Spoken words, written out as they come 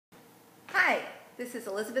Hi, this is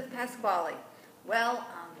Elizabeth Pasquale,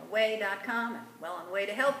 wellontheway.com and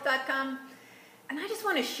wellonthewaytohealth.com, and I just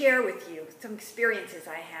want to share with you some experiences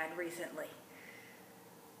I had recently.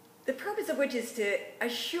 The purpose of which is to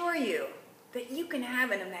assure you that you can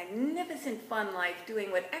have a magnificent fun life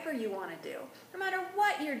doing whatever you want to do, no matter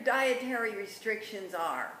what your dietary restrictions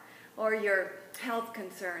are or your health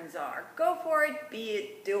concerns are. Go for it, be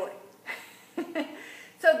it, do it.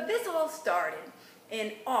 So this all started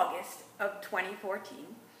in August of 2014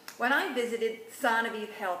 when I visited Sonovy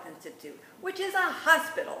Health Institute, which is a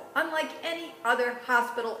hospital unlike any other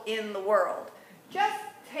hospital in the world. Just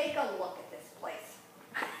take a look at this place.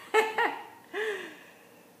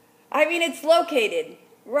 I mean, it's located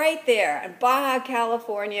right there in Baja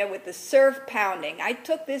California with the surf pounding. I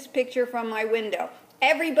took this picture from my window.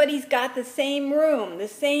 Everybody's got the same room, the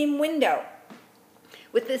same window,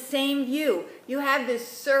 with the same view. You have this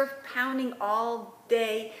surf pounding all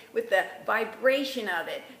day with the vibration of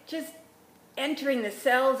it, just entering the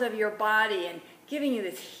cells of your body and giving you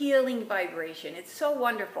this healing vibration. It's so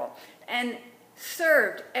wonderful. And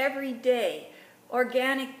served every day,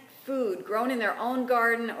 organic food grown in their own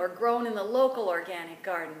garden or grown in the local organic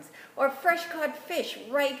gardens, or fresh caught fish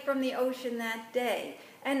right from the ocean that day,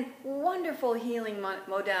 and wonderful healing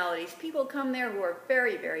modalities. People come there who are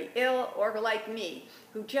very, very ill, or like me,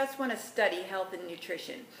 who just want to study health and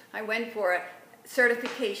nutrition. I went for a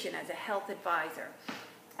certification as a health advisor.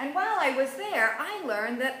 And while I was there, I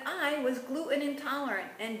learned that I was gluten intolerant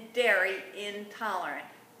and dairy intolerant.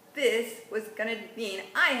 This was going to mean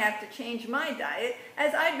I have to change my diet,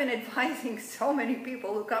 as I've been advising so many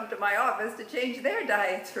people who come to my office to change their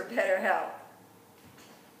diets for better health.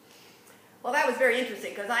 Well, that was very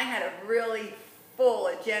interesting because I had a really full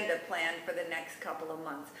agenda planned for the next couple of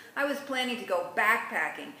months. I was planning to go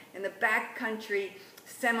backpacking in the backcountry,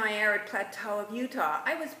 semi-arid plateau of Utah.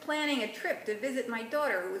 I was planning a trip to visit my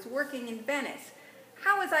daughter who was working in Venice.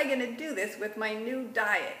 How was I going to do this with my new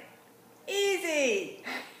diet? Easy!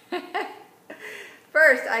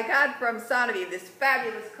 First, I got from Sonovy this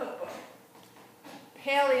fabulous cookbook,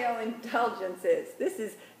 Paleo Indulgences. This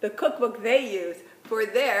is the cookbook they use for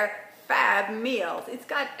their fab meals. It's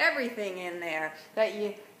got everything in there that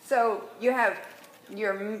you have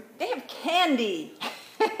they have candy,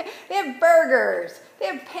 they have burgers, they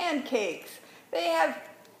have pancakes, they have,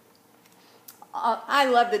 I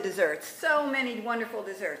love the desserts, so many wonderful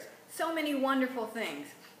desserts, so many wonderful things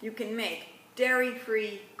you can make.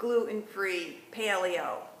 Dairy-free, gluten-free,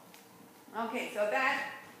 paleo. Okay, so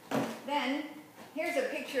then here's a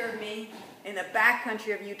picture of me in the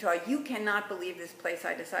backcountry of Utah. You cannot believe this place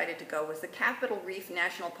I decided to go was the Capitol Reef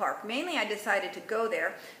National Park. Mainly I decided to go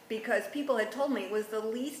there because people had told me it was the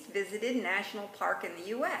least visited national park in the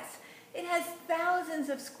U.S. It has thousands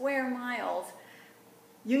of square miles,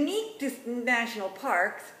 unique to national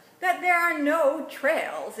parks, that there are no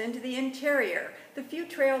trails into the interior. The few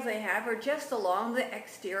trails they have are just along the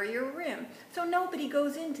exterior rim, so nobody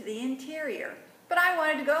goes into the interior. But I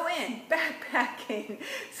wanted to go in, backpacking,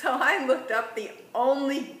 so I looked up the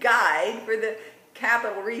only guide for the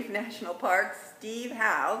Capitol Reef National Park, Steve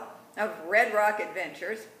Howe of Red Rock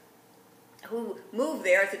Adventures, who moved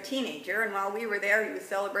there as a teenager, and while we were there he was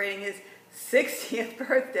celebrating his 60th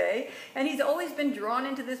birthday, and he's always been drawn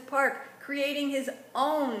into this park, creating his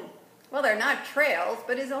own, well, they're not trails,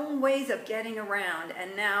 but his own ways of getting around,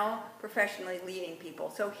 and now professionally leading people.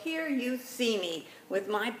 So here you see me with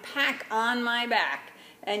my pack on my back,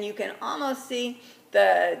 and you can almost see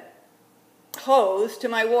the hose to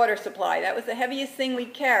my water supply. That was the heaviest thing we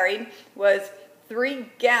carried, was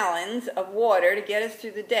 3 gallons of water to get us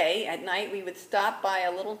through the day. At night we would stop by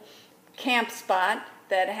a little camp spot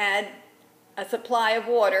that had a supply of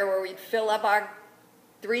water where we'd fill up our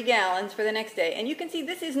 3 gallons for the next day. And you can see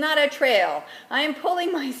this is not a trail. I am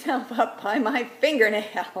pulling myself up by my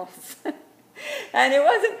fingernails. And it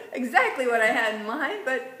wasn't exactly what I had in mind,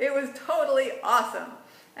 but it was totally awesome.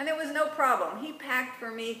 And there was no problem. He packed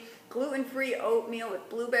for me gluten-free oatmeal with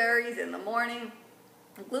blueberries in the morning,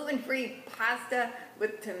 gluten-free pasta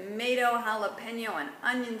with tomato, jalapeno, and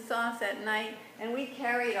onion sauce at night, and we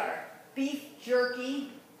carried our beef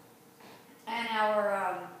jerky and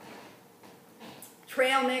our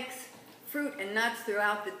trail mix, fruit and nuts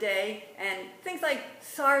throughout the day, and things like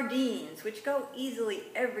sardines, which go easily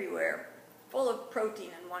everywhere, full of protein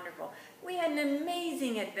and wonderful. We had an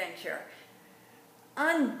amazing adventure,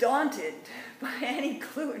 undaunted by any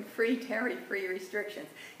gluten-free, dairy-free restrictions.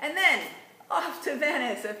 And then off to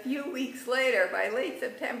Venice a few weeks later. By late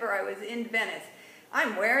September, I was in Venice.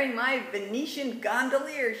 I'm wearing my Venetian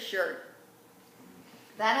gondolier shirt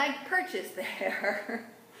that I purchased there.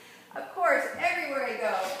 Of course, everywhere I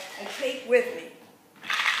go, I take with me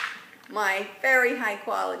my very high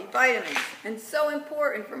quality vitamins, and so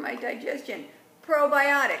important for my digestion.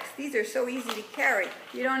 Probiotics, these are so easy to carry.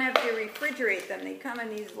 You don't have to refrigerate them. They come in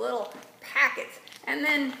these little packets. And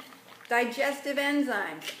then digestive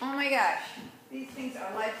enzymes. Oh my gosh, these things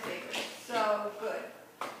are lifesavers. So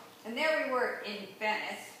good. And there we were in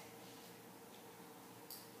Venice,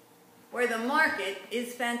 where the market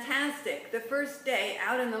is fantastic. The first day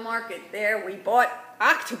out in the market there, we bought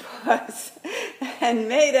octopus and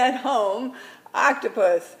made at home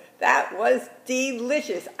octopus. That was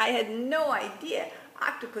delicious. I had no idea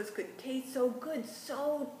octopus could taste so good,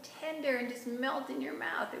 so tender, and just melt in your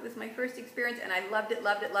mouth. It was my first experience, and I loved it,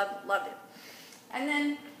 loved it, loved it. And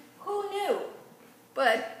then, who knew?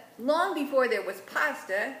 But long before there was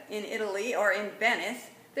pasta in Italy or in Venice,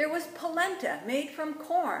 there was polenta made from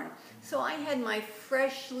corn. So I had my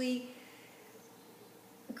freshly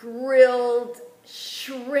grilled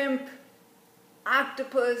shrimp,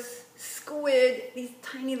 octopus, squid, these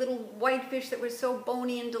tiny little white fish that were so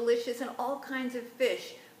bony and delicious, and all kinds of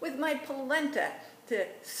fish, with my polenta to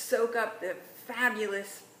soak up the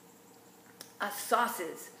fabulous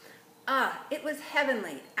sauces. It was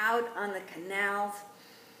heavenly, out on the canals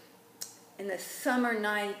in the summer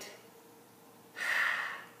night,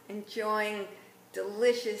 enjoying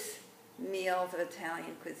delicious meals of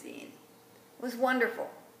Italian cuisine. It was wonderful.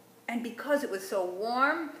 And because it was so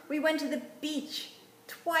warm, we went to the beach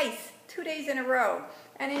twice, 2 days in a row,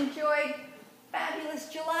 and enjoyed fabulous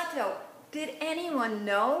gelato. Did anyone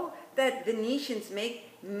know that Venetians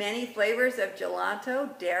make many flavors of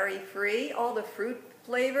gelato, dairy-free, all the fruit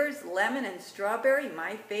flavors, lemon and strawberry,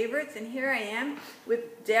 my favorites, and here I am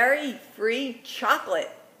with dairy-free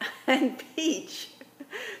chocolate and peach.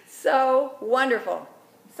 So wonderful.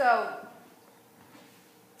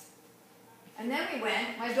 And then we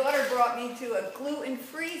went, my daughter brought me to a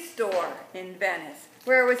gluten-free store in Venice,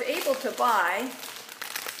 where I was able to buy,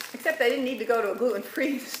 except I didn't need to go to a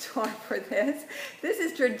gluten-free store for this. This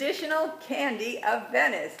is traditional candy of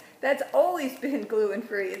Venice. That's always been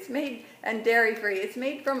gluten-free. It's made, and dairy-free. It's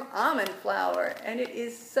made from almond flour, and it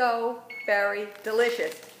is so very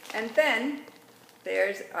delicious. And then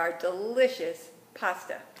there's our delicious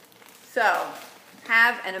pasta. So,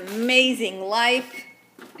 have an amazing life.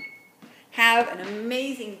 Have an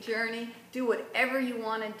amazing journey. Do whatever you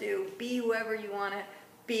want to do. Be whoever you want to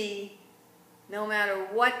be. No matter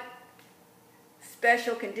what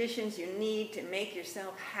special conditions you need to make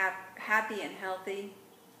yourself happy and healthy,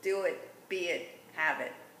 do it, be it, have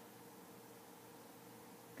it.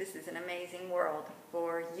 This is an amazing world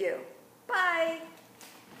for you. Bye.